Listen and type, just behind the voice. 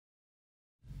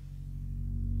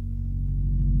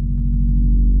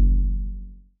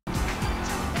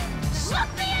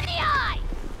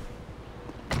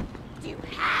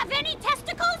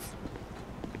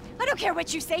care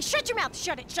what you say. Shut your mouth.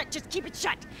 Shut it. Shut. Just keep it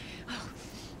shut. Oh,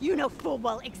 you know full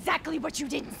well exactly what you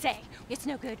didn't say. It's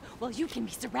no good. Well, you can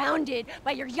be surrounded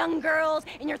by your young girls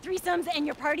and your threesomes and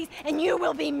your parties, and you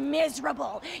will be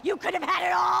miserable. You could have had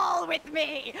it all with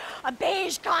me. A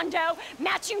beige condo,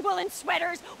 matching woolen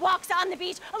sweaters, walks on the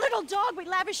beach, a little dog we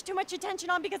lavish too much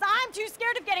attention on because I'm too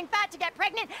scared of getting fat to get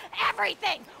pregnant.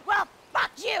 Everything. Well,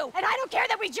 fuck you. And I don't care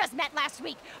that we just met last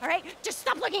week, all right? Just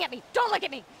stop looking at me. Don't look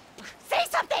at me. Say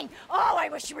something. Oh, I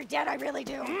wish you were dead. I really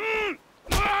do.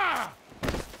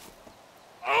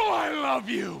 Oh, I love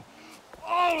you.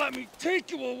 Oh, let me take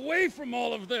you away from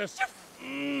all of this.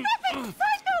 You flippin'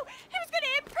 psycho! He was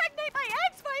gonna impregnate my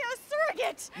ex by a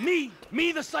surrogate! Me?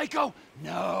 Me the psycho?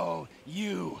 No,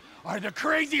 you are the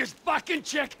craziest fucking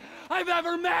chick I've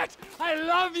ever met! I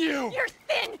love you! You're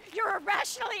thin! You're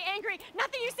irrationally angry!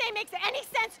 Nothing you say makes any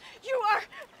sense! You are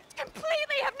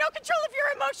completely have no control of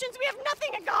your emotions! We have nothing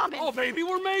in common! Oh, baby,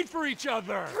 we're made for each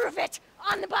other! Prove it!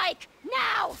 On the bike!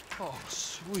 Now! Oh,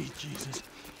 sweet Jesus.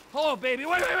 Oh, baby,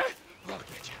 wait! I'll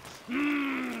get you.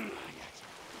 I got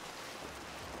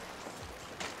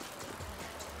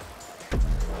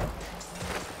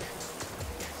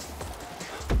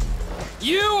you.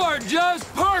 You are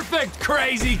just perfect,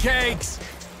 Crazy Cakes!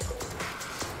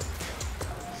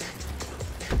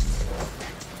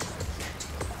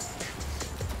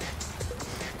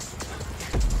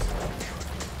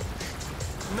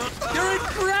 You're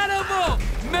incredible!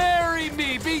 Marry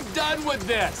me! Be done with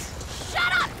this!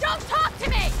 Shut up! Don't talk to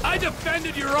me! I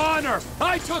defended your honor!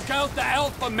 I took out the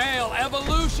alpha male.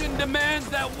 Evolution demands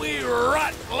that we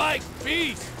rut like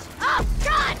beasts! Oh,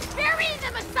 God! Bury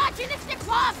the misogynistic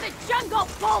law of the jungle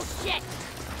bullshit!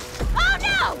 Oh,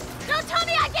 no! Don't tell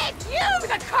me I gave you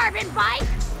the carbon bike!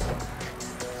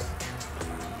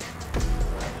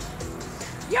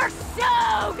 You're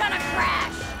so gonna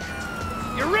crash!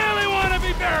 You really want to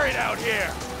be buried out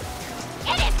here?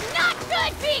 It is not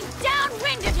good being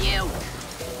downwind of you!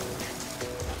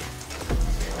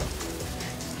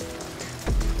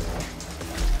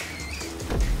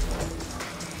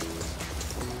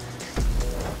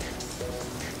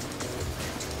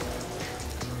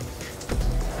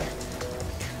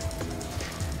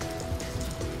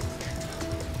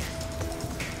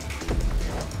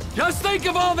 Just think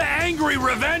of all the angry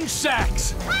revenge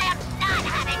sex! I am not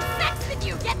having sex with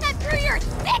you! Get that through your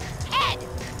thick head!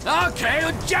 Okay,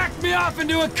 well, jack me off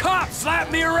into a cup,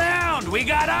 slap me around! We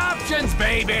got options,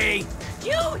 baby!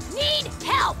 You need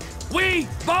help! We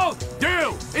both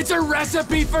do! It's a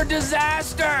recipe for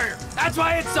disaster! That's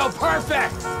why it's so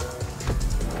perfect!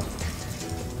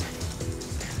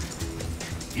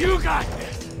 You got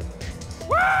this!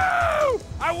 Woo!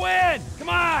 I win! Come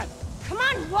on! Come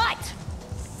on, what?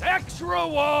 Sex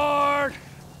reward!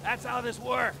 That's how this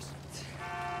works.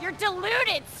 You're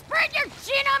deluded! Spread your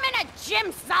genome in a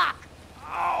gym sock!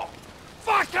 Oh,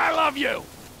 fuck, I love you!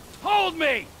 Hold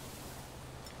me!